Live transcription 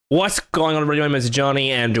What's going on, everybody? My name is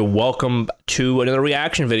Johnny, and welcome to another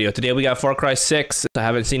reaction video. Today we got Far Cry 6. I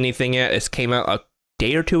haven't seen anything yet. It came out a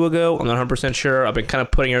day or two ago. I'm not 100% sure. I've been kind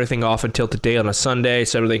of putting everything off until today on a Sunday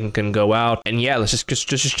so everything can go out. And yeah, let's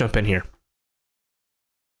just jump in here.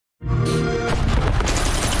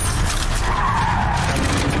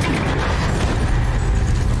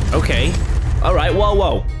 Okay. All right.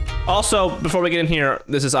 Whoa. Also, before we get in here,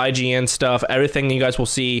 this is IGN stuff. Everything you guys will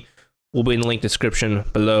see will be in the link description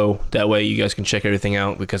below. That way you guys can check everything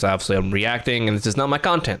out, because obviously I'm reacting and this is not my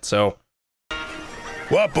content, so.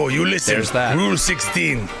 Guapo, you listen. There's that. Rule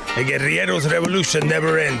 16. A guerrillero's revolution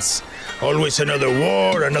never ends. Always another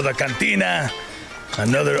war, another cantina,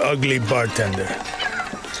 another ugly bartender.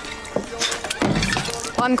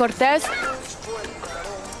 Juan Cortez?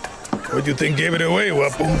 What do you think gave it away,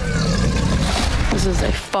 Guapo? This is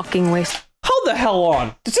a fucking waste. Hold the hell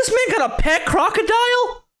on. Does this man got a pet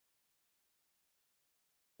crocodile?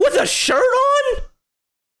 With a shirt on?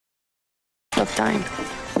 Of time.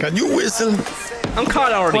 Can you whistle? I'm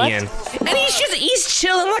caught already What? in. And he's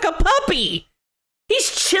chilling like a puppy.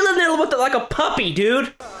 He's chilling there with it like a puppy,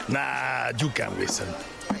 dude. Nah, you can't whistle.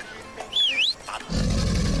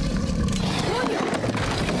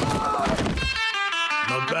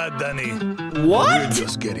 Not bad, Danny. What? We're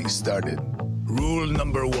just getting started. Rule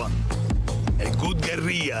number 1. A good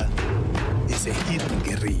guerrilla is a hidden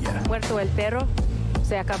guerrilla. Muerto el perro,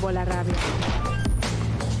 se acabó la rabia.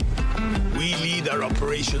 We lead our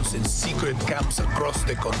operations in secret camps across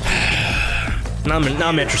the country. Now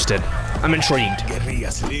I'm interested. I'm intrigued.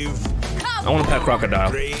 Guerrillas live, I want a pet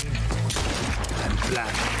crocodile. train, and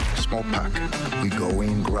plan. Small pack. We go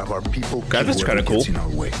in, grab our people. God, that's kinda cool. In our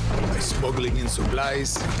way. By smuggling in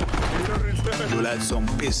supplies, you'll add some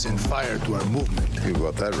piss and fire to our movement. You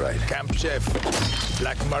got that right. Camp chef,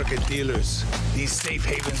 black market dealers, these safe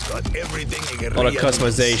havens got everything a A guerrilla lot of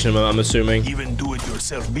customization, I'm assuming. needs. Even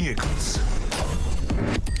do-it-yourself vehicles.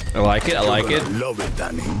 I like it. I like You're it. gonna love it,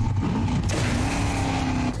 Danny.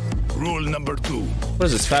 Rule number 2. What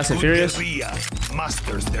is this, Fast and Good Furious? guerrilla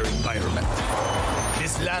masters their environment.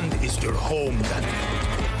 This land is your home, Danny.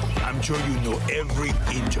 I'm sure you know every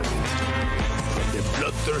inch of it. From the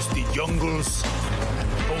bloodthirsty jungles and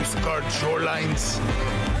postcard shorelines,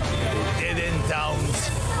 the dead-end towns,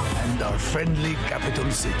 and our friendly capital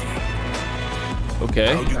city.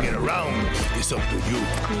 Okay. How you get around is up to you.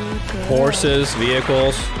 Horses,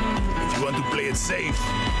 vehicles. If you want to play it safe,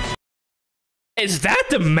 Is that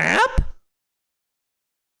the map?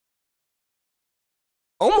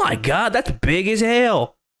 Oh my god, that's big as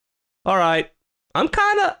hell. All right, I'm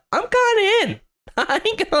kinda in. I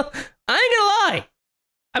ain't gonna lie.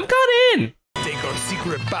 I'm kinda in. take our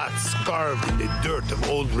secret paths carved in the dirt of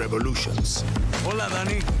old revolutions. Hola,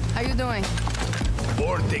 Danny. How you doing?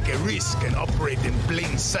 Or take a risk and operate in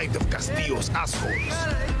plain sight of Castillo's assholes.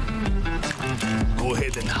 Go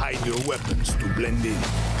ahead and hide your weapons to blend in.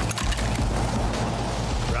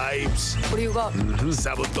 Bribes, What do you got?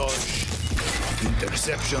 sabotage,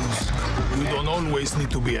 interceptions. You don't always need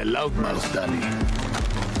to be a loudmouth, Danny.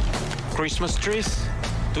 Christmas trees?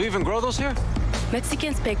 Do you even grow those here?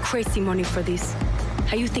 Mexicans pay crazy money for this.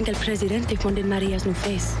 How you think El Presidente wanted Maria's new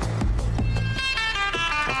face?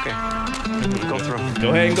 Okay. Go through. Go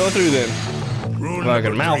ahead and go through then. Rule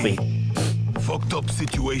Fucking number mouthy. 3. Fucked up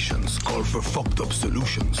situations call for fucked up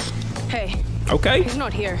solutions. Hey, Okay. he's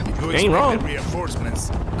not here. You Ain't wrong. expected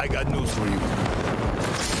reinforcements. I got news for you.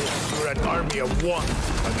 You're an army of one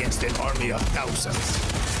against an army of thousands.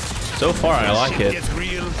 So far, I like Shit it. gets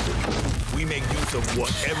real, we make use of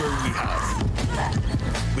whatever we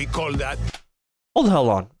have. We call that Hold the hell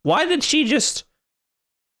on. Why did she just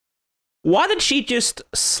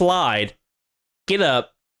slide, get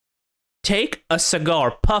up, take a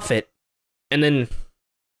cigar, puff it, and then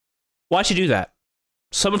why'd she do that?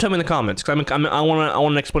 Someone tell me in the comments, because I want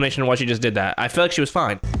an explanation of why she just did that. I feel like she was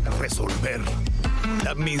fine. resolver.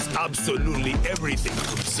 That means absolutely everything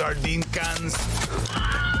from sardine cans,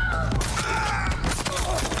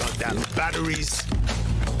 goddamn batteries.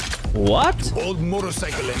 What? Old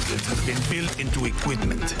motorcycle engines have been built into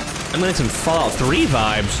equipment. I'm getting some Fallout 3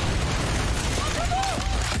 vibes.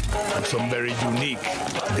 And some very unique,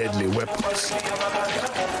 deadly weapons.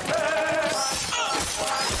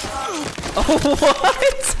 Oh,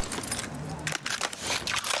 what?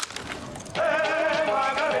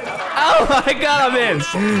 Oh my god, I'm in.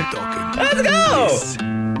 Let's go.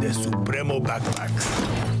 This, the Supremo backpacks,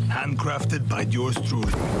 handcrafted by yours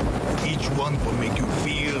truly. Each one will make you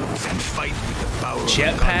feel and fight with the power of a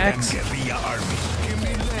Jetpacks? goddamn guerrilla army. Give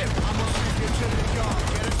me lip, I'ma stick it to the yard.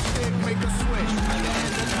 Get a stick, make a switch.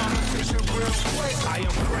 I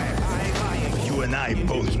am cracked. I ain't lying. you and I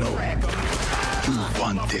both know. You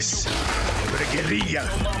want this. For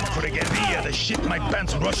a guerrilla to shit my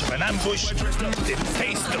pants rush of an ambush, the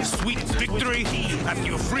taste of sweet victory after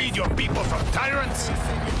you freed your people from tyrants.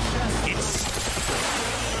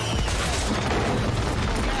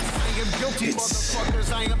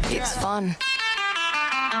 It's fun.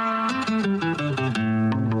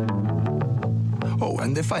 Oh,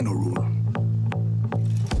 and the final rule.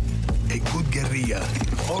 A good guerrilla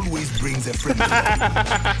always brings a friend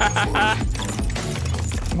along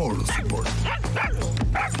for moral support.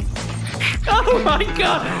 Oh my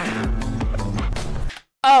god!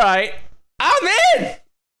 Alright, I'm in!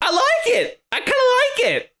 I like it! I kinda like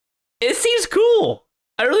it! It seems cool.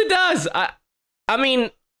 It really does. I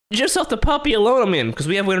mean, just off the puppy alone I'm in, because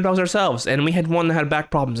we have wiener dogs ourselves, and we had one that had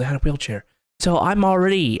back problems and had a wheelchair. So I'm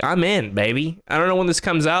in, baby. I don't know when this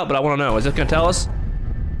comes out, but I want to know. Is it going to tell us?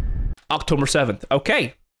 October 7th.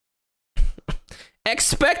 Okay.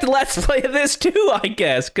 Expect Let's Play of this too, I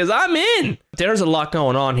guess, because I'm in. There's a lot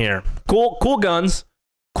going on here. Cool guns,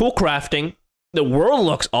 cool crafting. The world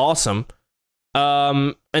looks awesome.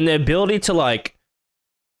 And the ability to, like,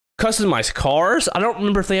 customize cars. I don't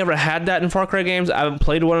remember if they ever had that in Far Cry games. I haven't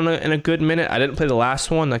played one in a good minute. I didn't play the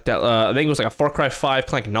last one, like that. I think it was like a Far Cry 5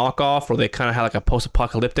 Clank knockoff, where they kind of had like a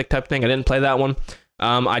post-apocalyptic type thing. I didn't play that one.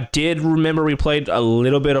 I did remember we played a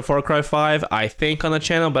little bit of Far Cry 5, I think, on the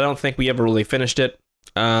channel, but I don't think we ever really finished it.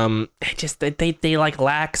 They like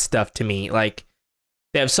lack stuff to me. Like,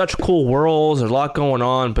 they have such cool worlds. There's a lot going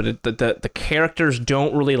on, but the characters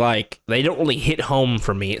don't really hit home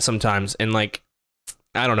for me sometimes. And like,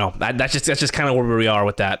 I don't know. That's just kind of where we are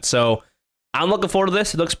with that. So I'm looking forward to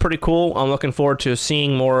this. It looks pretty cool. I'm looking forward to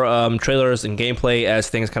seeing more trailers and gameplay as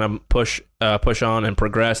things kind of push on and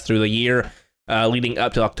progress through the year, leading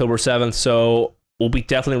up to October 7th. So we'll be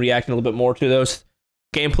definitely reacting a little bit more to those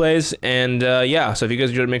gameplays. And yeah, so if you guys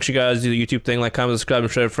enjoyed, make sure you guys do the YouTube thing, like, comment, subscribe,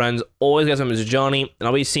 and share with friends. Always, guys, my name is Johnny, and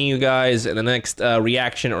I'll be seeing you guys in the next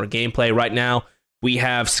reaction or gameplay. Right now, we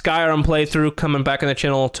have Skyrim playthrough coming back on the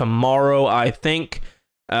channel tomorrow, I think.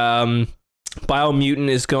 Biomutant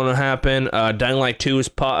is going to happen. Dying Light 2 is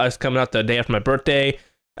coming out the day after my birthday.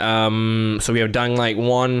 So we have Dying Light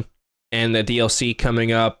 1 and the DLC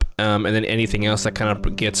coming up, and then anything else that kind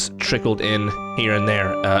of gets trickled in here and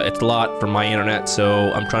there. It's a lot for my internet,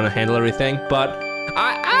 so I'm trying to handle everything, but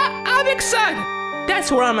I'm excited.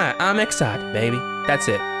 That's where I'm at. I'm excited, baby. That's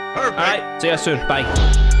it. All right, see you guys soon.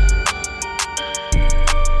 Bye.